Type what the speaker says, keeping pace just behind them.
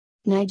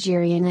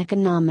Nigerian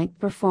economic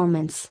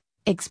performance,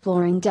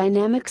 exploring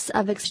dynamics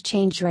of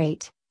exchange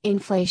rate,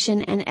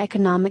 inflation and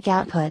economic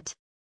output.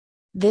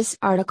 This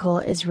article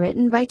is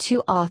written by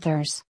two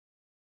authors.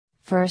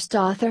 First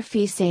author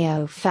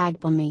Fisayo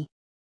Fagbemi.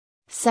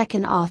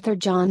 Second author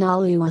John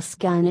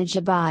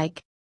Oluwasegun.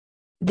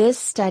 This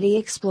study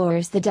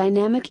explores the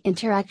dynamic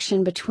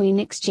interaction between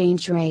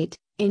exchange rate,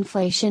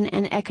 inflation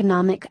and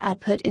economic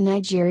output in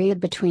Nigeria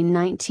between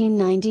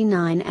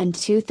 1999 and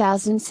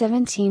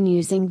 2017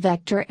 using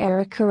vector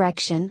error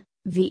correction,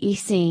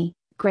 VEC,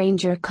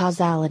 Granger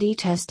causality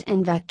test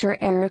and vector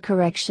error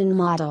correction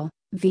model,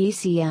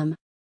 VCM.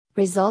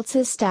 Results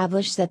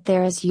establish that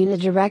there is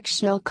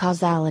unidirectional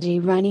causality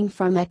running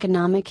from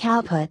economic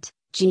output,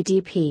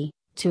 GDP,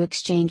 to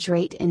exchange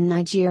rate in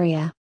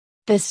Nigeria.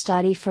 This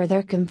study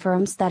further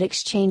confirms that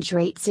exchange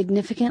rate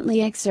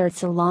significantly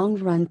exerts a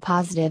long-run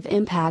positive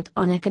impact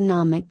on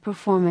economic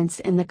performance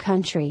in the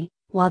country,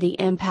 while the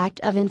impact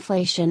of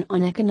inflation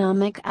on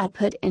economic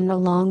output in the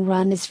long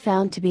run is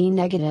found to be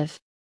negative.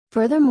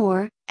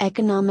 Furthermore,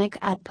 economic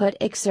output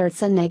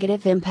exerts a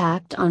negative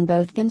impact on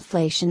both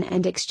inflation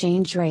and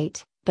exchange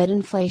rate, but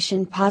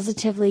inflation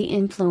positively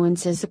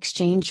influences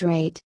exchange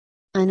rate.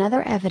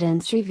 Another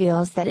evidence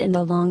reveals that in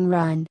the long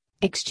run,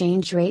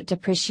 exchange rate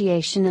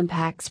depreciation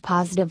impacts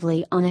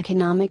positively on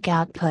economic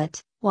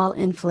output, while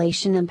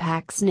inflation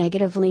impacts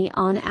negatively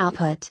on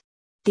output.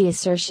 The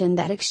assertion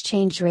that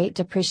exchange rate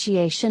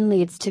depreciation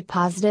leads to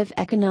positive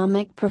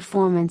economic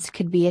performance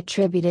could be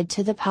attributed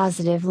to the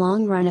positive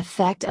long-run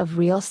effect of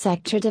real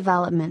sector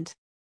development.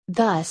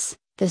 Thus,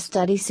 the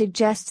study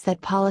suggests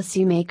that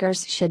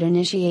policymakers should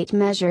initiate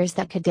measures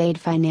that could aid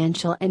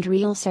financial and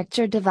real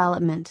sector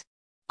development.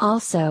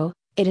 Also,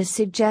 it is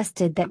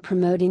suggested that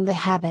promoting the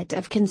habit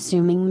of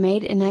consuming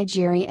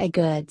made-in-Nigeria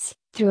goods,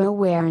 through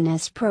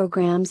awareness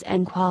programs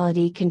and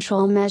quality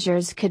control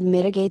measures could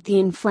mitigate the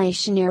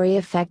inflationary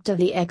effect of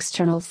the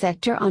external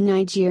sector on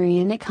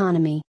Nigerian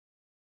economy.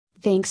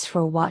 Thanks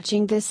for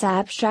watching this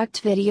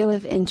abstract video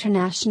of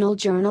International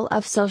Journal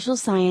of Social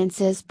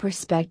Sciences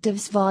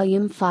Perspectives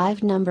Volume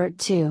 5 Number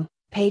 2,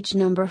 page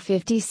number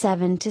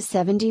 57 to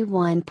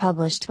 71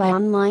 published by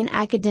Online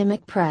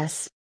Academic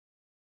Press.